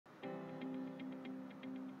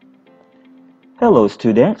Hello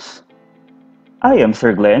students, I am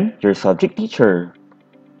Sir Glenn, your subject teacher.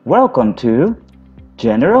 Welcome to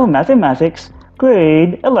General Mathematics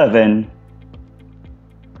Grade 11.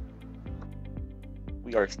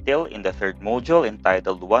 We are still in the third module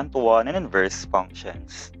entitled One-to-One and Inverse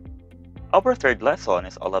Functions. Our third lesson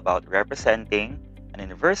is all about representing an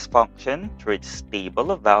inverse function through its table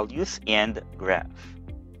of values and graph.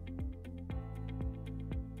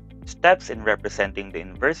 Steps in representing the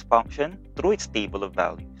inverse function through its table of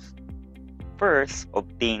values. First,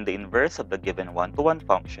 obtain the inverse of the given one-to-one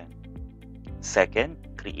function. Second,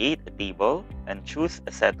 create a table and choose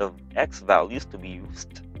a set of x values to be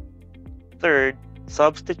used. Third,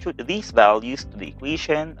 substitute these values to the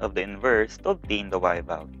equation of the inverse to obtain the y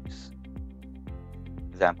values.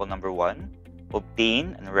 Example number 1,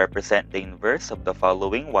 obtain and represent the inverse of the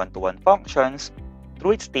following one-to-one functions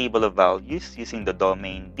through its table of values using the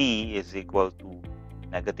domain D is equal to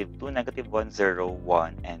 -2, -1, 0,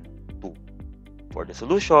 1, and 2. For the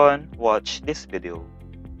solution, watch this video.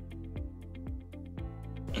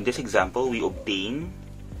 In this example, we obtain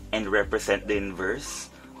and represent the inverse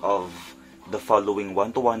of the following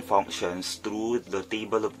one-to-one functions through its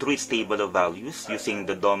table of values using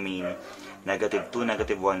the domain -2,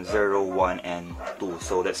 -1, 0, 1, and 2.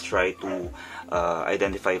 So let's try to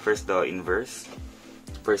identify first the inverse.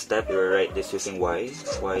 First step, we will write this using y.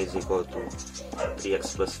 Y is equal to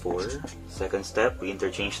 3x plus 4. Second step, we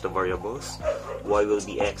interchange the variables. Y will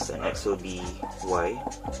be x and x will be y.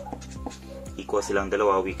 Equal silang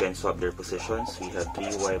dalawa, we can swap their positions. We have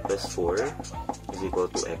 3y plus 4 is equal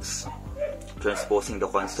to x. Transposing the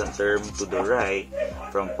constant term to the right,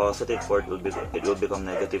 from positive 4 it will become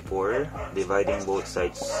 -4. Dividing both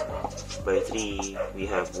sides by 3, we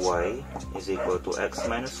have y is equal to x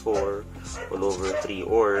minus 4 all over 3,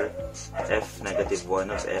 or f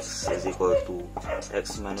 -1 of x is equal to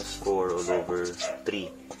x minus 4 all over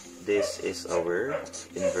 3. This is our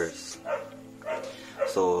inverse.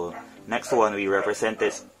 So next one, we represent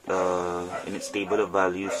it in its table of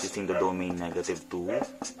values using the domain -2,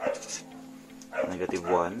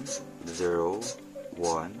 -1, 0,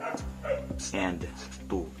 1, and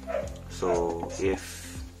 2. So if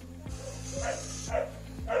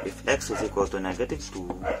x is equal to -2,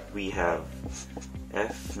 we have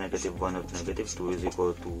f -1 of -2 is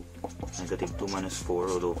equal to -2 minus 4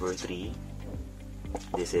 all over 3.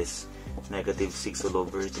 This is -6 all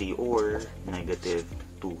over 3, or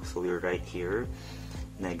 -2. So we write here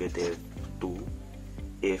 -2.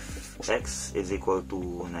 If x is equal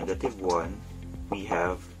to -1, we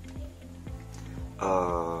have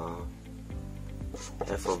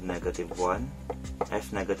f of -1.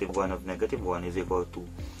 F -1 of -1 is equal to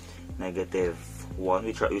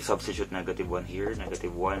 -1. We substitute -1 here.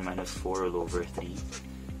 -1 minus 4 all over 3.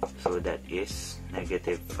 So that is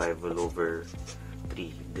 -5 all over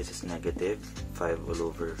 3. This is -5 all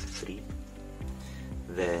over 3.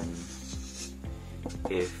 Then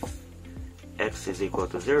if x is equal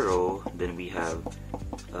to 0, then we have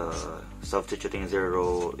substituting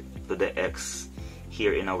 0 to the x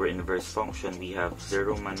here in our inverse function, we have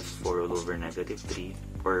 0 minus 4 all over -3,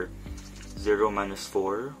 or 0 minus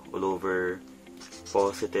 4 all over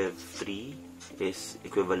positive 3 is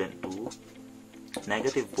equivalent to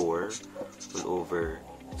 -4 all over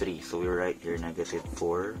 3. So we write here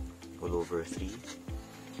 -4 all over 3.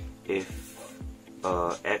 If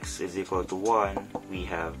x is equal to 1, we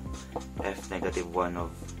have f -1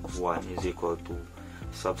 of 1 is equal to,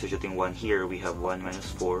 substituting 1 here, we have 1 minus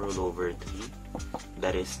 4 all over 3.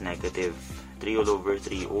 That is -3 all over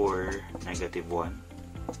 3, or -1.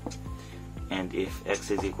 And if x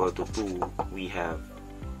is equal to 2, we have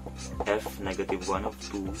f -1 of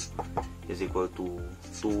 2 is equal to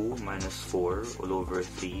 2 minus 4 all over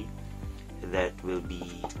 3. That will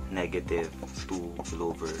be -2 all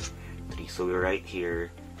over 3. So we write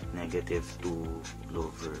here -2 all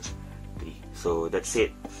over 3. So that's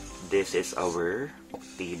it. This is our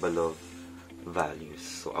table of values.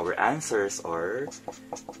 So our answers are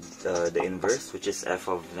the inverse, which is f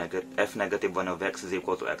 -1 of x is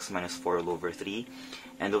equal to x minus 4 all over 3,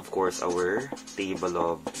 and of course our table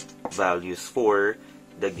of values for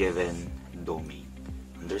the given domain.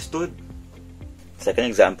 Understood? Second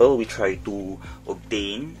example, we try to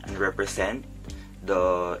obtain and represent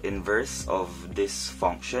the inverse of this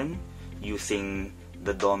function using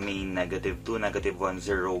the domain -2, -1,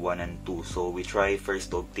 0, 1, and 2. So we try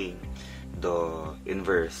first to obtain the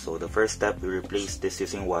inverse. So the first step, we replace this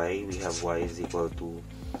using y. We have y is equal to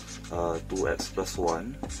 2x plus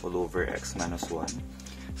 1 all over x minus 1.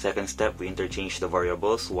 Second step, we interchange the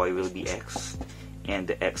variables. Y will be x and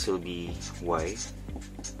the x will be y.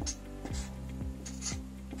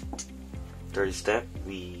 Third step,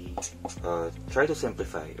 we try to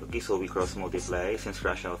simplify. Okay, so we cross multiply. Since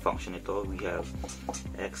rational function ito, we have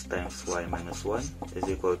x times y minus 1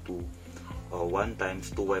 is equal to 1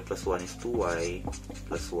 times 2y plus 1 is 2y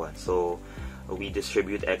plus 1. So we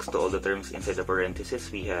distribute x to all the terms inside the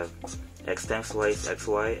parenthesis. We have x times y is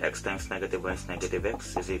xy, x times negative 1 is negative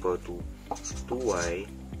x is equal to 2y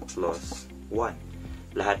plus 1.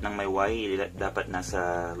 Lahat ng may y dapat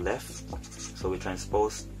nasa left. So we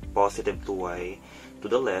transpose positive 2y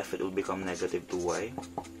to the left, it will become negative 2y.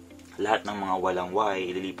 Lahat ng mga walang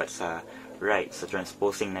y, ililipat sa right. So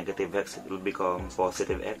transposing negative x, it will become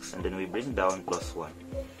positive x, and then we bring down plus 1.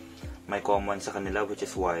 May common sa kanila, which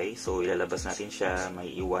is y. So ilalabas natin siya,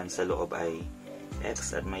 may iwan sa loob ay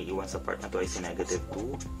x, at may iwan sa part na to ay si negative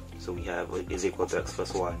 2. So we have is equal to x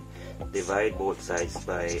plus 1. Divide both sides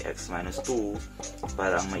by x minus 2.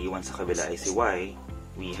 Para ang may iwan sa kabila ay si y.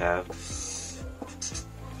 We have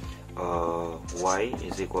y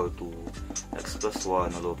is equal to x plus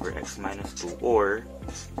 1 all over x minus 2, or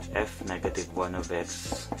f negative 1 of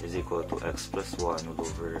x is equal to x plus 1 all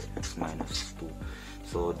over x minus 2.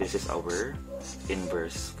 So this is our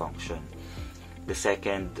inverse function. The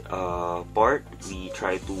second part, we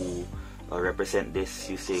try to represent this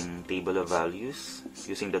using table of values,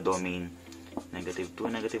 using the domain negative 2,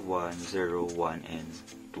 negative 1, 0, 1, and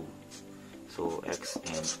 2. So x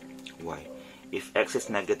and y. If x is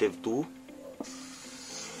negative 2,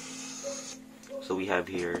 so we have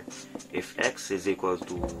here, if x is equal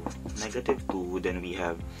to negative 2, then we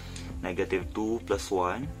have negative 2 plus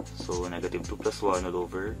 1. So negative 2 plus 1 all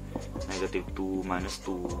over negative 2 minus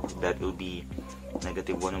 2. That will be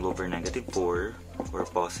negative 1 all over negative 4, or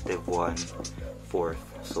positive 1 fourth.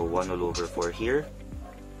 So 1 all over 4 here.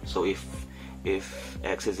 So if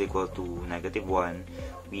x is equal to negative 1,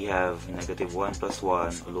 we have negative 1 plus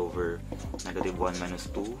 1 all over negative 1 minus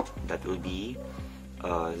 2. That will be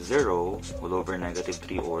 0 all over negative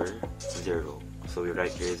 3, or 0. So we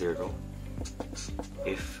write here 0.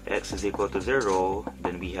 If x is equal to 0,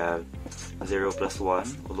 then we have 0 plus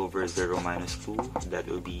 1 all over 0 minus 2. That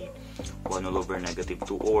will be 1 all over negative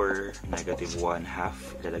 2, or negative 1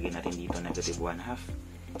 half. Ilalagay natin dito negative 1 half.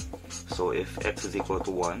 So if x is equal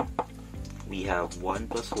to 1, we have 1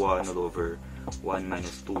 plus 1 all over 1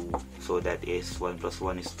 minus 2. So that is 1 plus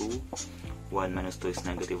 1 is 2. 1 minus 2 is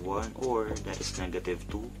negative 1, or that is negative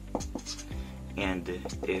 2. And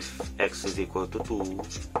if x is equal to 2,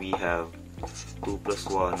 we have 2 plus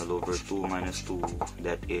 1 all over 2 minus 2.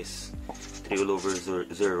 That is 3 all over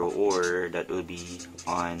 0, or that will be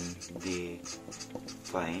undefined.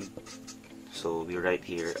 So we write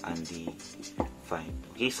here undefined.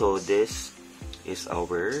 Okay, so this is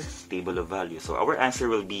our table of values. So our answer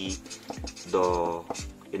will be the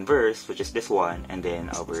inverse, which is this one, and then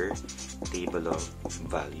our table of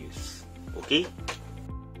values. Okay?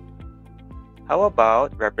 How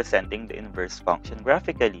about representing the inverse function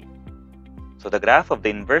graphically? So the graph of the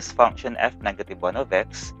inverse function f negative 1 of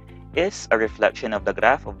x is a reflection of the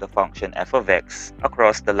graph of the function f of x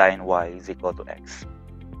across the line y is equal to x.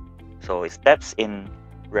 So steps in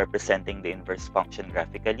representing the inverse function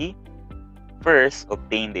graphically. First,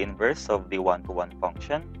 obtain the inverse of the one-to-one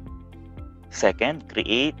function. Second,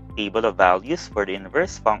 create table of values for the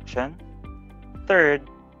inverse function. Third,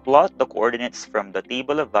 plot the coordinates from the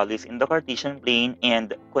table of values in the Cartesian plane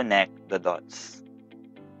and connect the dots.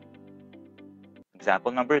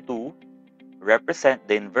 Example number 2, represent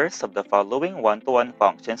the inverse of the following one-to-one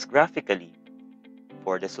functions graphically.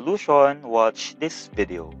 For the solution, watch this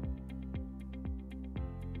video.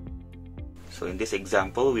 So in this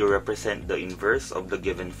example, we represent the inverse of the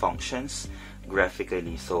given functions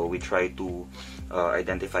graphically. So we try to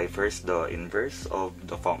identify first the inverse of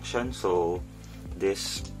the function. So the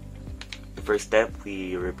first step,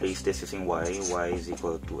 we replace this using y. Y is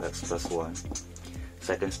equal to x plus 1.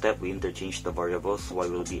 Second step, we interchange the variables. Y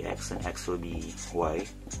will be x and x will be y.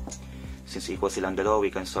 Since equal silang dalawa, we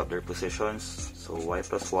can swap their positions. So y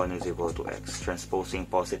plus 1 is equal to x. Transposing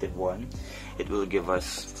positive 1, it will give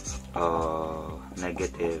us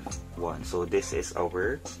negative 1. So this is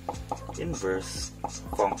our inverse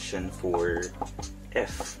function for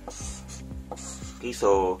f. Okay,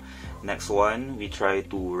 so next one, we try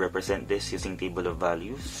to represent this using table of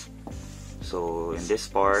values. So in this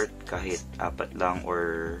part, kahit apat lang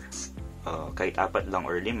or 5,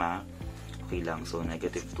 okay lang. So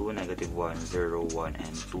negative 2, negative 1, 0, 1,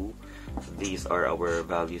 and 2. These are our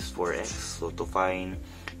values for x. So to find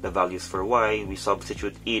the values for y, we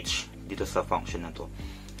substitute each dito sa function na to.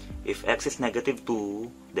 If x is negative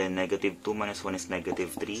 2, then negative 2 minus 1 is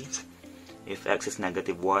negative 3. If x is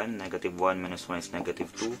negative 1, negative 1 minus 1 is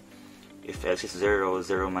negative 2. If x is 0,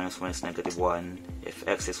 0 minus 1 is negative 1. If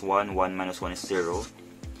x is 1, 1 minus 1 is 0.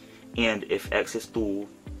 And if x is 2,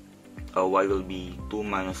 y will be 2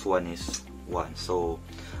 minus 1 is 1. So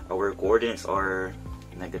our coordinates are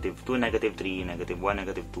negative 2, negative 3, negative 1,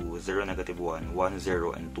 negative 2, 0, negative 1, 1,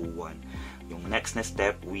 0, and 2, 1. Yung next na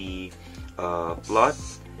step, we plot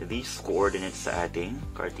these coordinates sa ating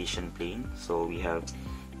Cartesian plane. So we have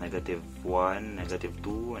negative 1, negative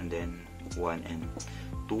 2, and then 1 and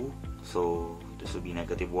 2. So this will be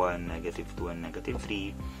negative 1, negative 2, and negative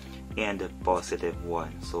 3, and positive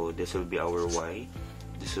 1. So this will be our y.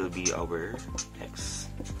 This will be our x.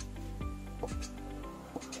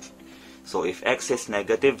 So if x is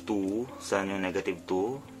negative 2, saan yung negative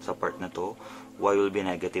 2? Sa part na to, y will be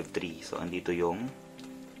negative 3. So andito yung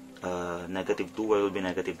negative 2, y will be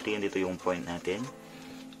negative 3. Andito yung point natin.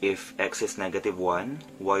 If x is negative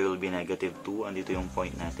 1, y will be negative 2. Andito yung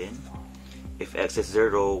point natin. If x is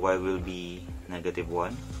 0, y will be negative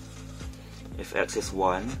 1. If x is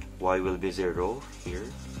 1, y will be 0 here.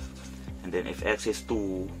 And then if x is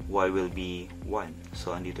 2, y will be 1.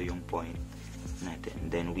 So andito yung point natin.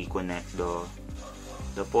 Then we connect the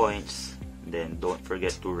points. Then don't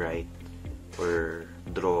forget to write or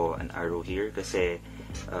draw an arrow here kasi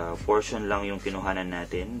portion lang yung kinuhanan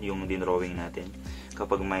natin, yung dinrawing natin.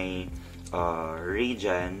 Kapag may ray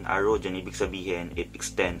dyan, arrow dyan, ibig sabihin it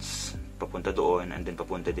extends papunta doon and then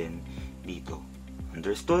papunta din dito.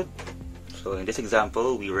 Understood? So in this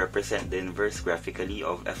example, we represent the inverse graphically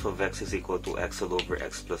of f of x is equal to x all over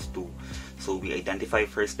x plus 2. So we identify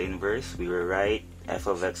first the inverse. We will write f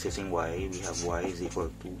of x using y. We have y is equal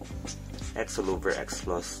to x all over x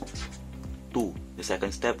plus 2. The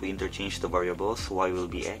second step, we interchange the variables. Y will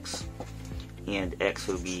be x and x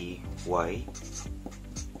will be y.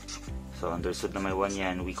 So understood na may 1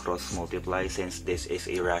 yan, we cross multiply since this is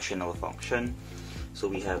a rational function. So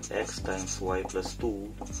we have x times y plus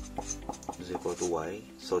 2 is equal to y.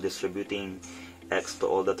 So distributing x to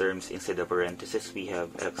all the terms inside the parentheses, we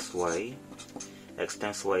have xy. X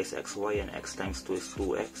times y is xy and x times 2 is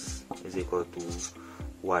 2x is equal to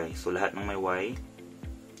y. So lahat ng may y,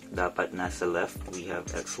 dapat nasa left. We have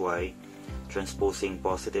xy. Transposing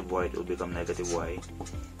positive y, it will become negative y.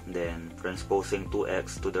 Then transposing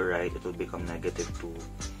 2x to the right, it will become negative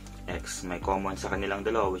 2x. May common sa kanilang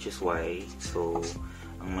dalawa, which is y. So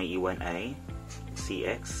ang may iwan ay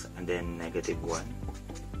cx and then negative 1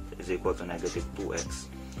 is equal to negative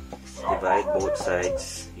 2x. Divide both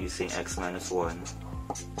sides using x minus 1.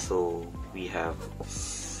 So we have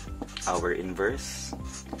our inverse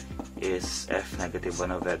is f negative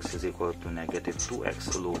 1 of x is equal to negative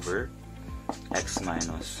 2x all over x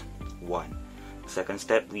minus 1. Second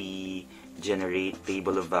step, we generate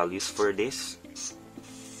table of values for this.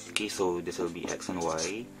 Okay, so this will be x and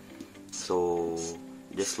y. So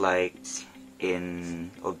just like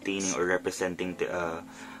in obtaining or representing a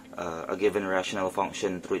given rational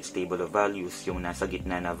function through its table of values, yung nasa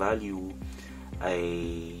gitna na value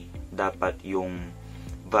ay dapat yung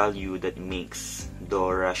value that makes the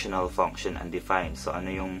rational function undefined. So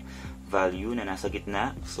ano yung value na nasa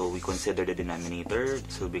gitna? So we consider the denominator.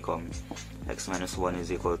 This will become x minus 1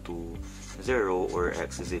 is equal to 0 or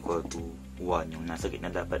x is equal to 1. Yung nasa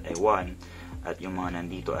gitna dapat ay 1 at yung mga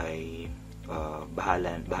nandito ay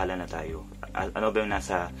bahala na tayo. Ano ba yung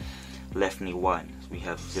nasa left ni 1? So we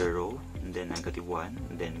have 0 and then negative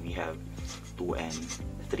 1 and then we have 2 and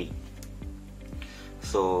 3.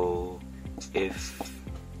 So if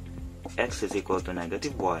x is equal to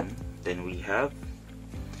negative 1, then we have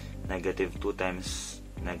negative 2 times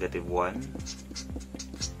negative 1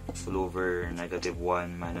 all over negative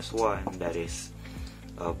 1 minus 1. That is,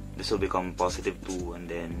 this will become positive 2 and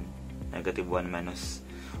then negative 1 minus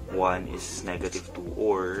 1 is negative 2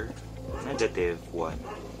 or negative 1.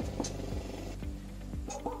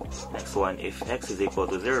 Next one, if x is equal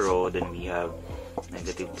to 0, then we have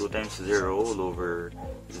negative 2 times 0 all over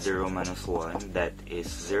 0 minus 1. That is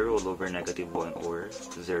 0 all over negative 1 or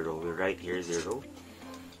 0. We write here 0.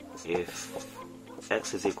 If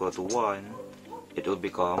x is equal to 1, it will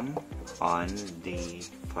become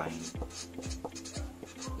undefined.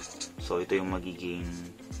 So ito yung magiging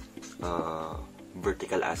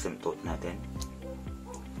vertical asymptote natin.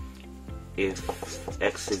 If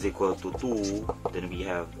x is equal to 2, then we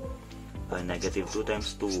have negative 2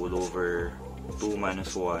 times 2 all over 2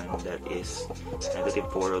 minus 1. That is negative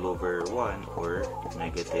 4 all over 1 or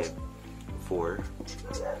negative 4.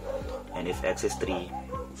 And if x is 3,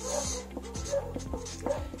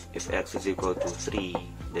 if x is equal to 3,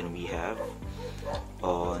 then we have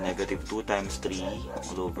negative 2 times 3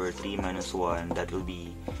 all over 3 minus 1. That will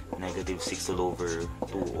be negative 6 all over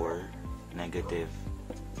 2 or negative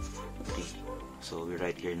 3. So we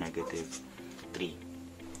write here -3.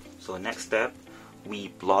 So next step, we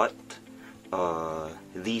plot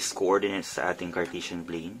these coordinates sa ating Cartesian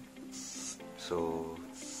plane. So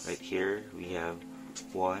right here, we have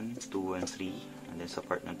 1, 2, and 3. And then sa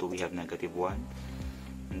part ng 2, we have -1.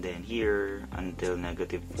 And then here, until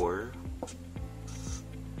 -4.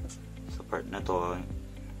 Sa part na to,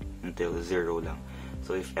 until 0 lang.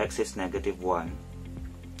 So if x is -1,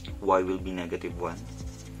 y will be -1.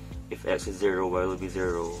 If x is 0, y will be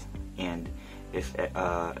 0. And if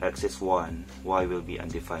x is 1, y will be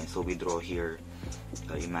undefined. So we draw here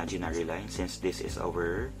imaginary line since this is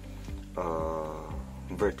our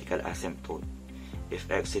vertical asymptote. If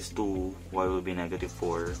x is 2, y will be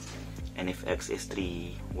 -4. And if x is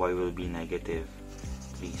 3, y will be -3.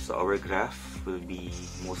 So our graph will be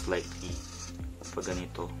most likely pag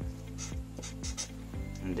ganito.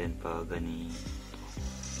 And then pag ganito.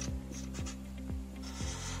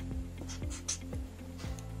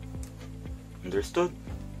 Understood?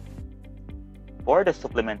 For the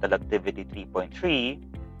supplemental activity 3.3,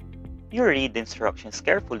 you read the instructions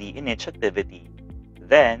carefully in each activity.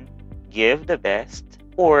 Then, give the best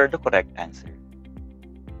or the correct answer.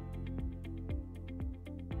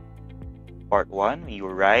 Part 1, you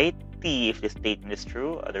write T if the statement is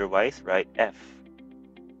true, otherwise write F.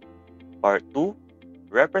 Part 2,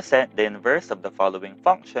 represent the inverse of the following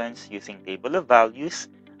functions using table of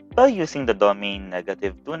values by using the domain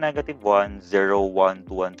 -2, -1, 0, 1,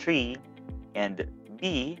 2, and 3, and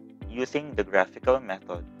B, using the graphical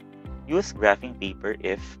method. Use graphing paper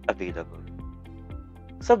if available.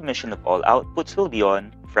 Submission of all outputs will be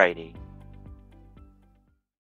on Friday.